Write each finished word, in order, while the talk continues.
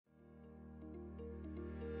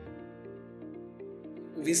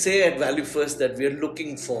we say at Value First that we are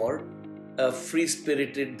looking for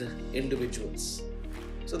free-spirited individuals.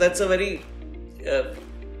 So that's a very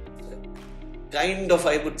kind of,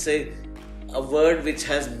 I would say, a word which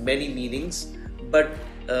has many meanings, but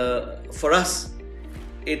for us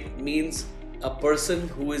it means a person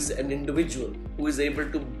who is an individual, who is able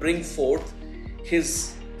to bring forth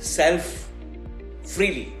his self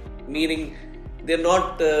freely, meaning they're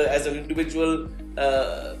not as an individual,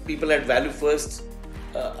 people at Value First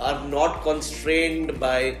are not constrained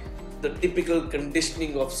by the typical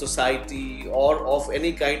conditioning of society or of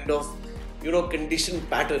any kind of conditioned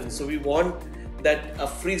pattern. So we want that a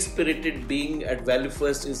free-spirited being at Value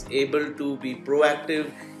First is able to be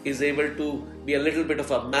proactive, is able to be a little bit of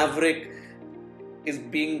a maverick,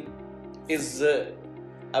 I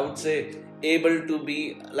would say, able to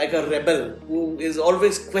be like a rebel who is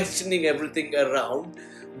always questioning everything around,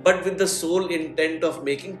 but with the sole intent of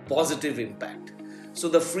making positive impact. So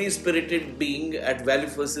the free-spirited being at Value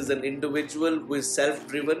First is an individual who is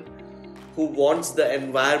self-driven, who wants the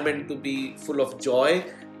environment to be full of joy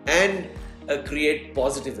and create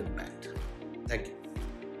positive impact. Thank you.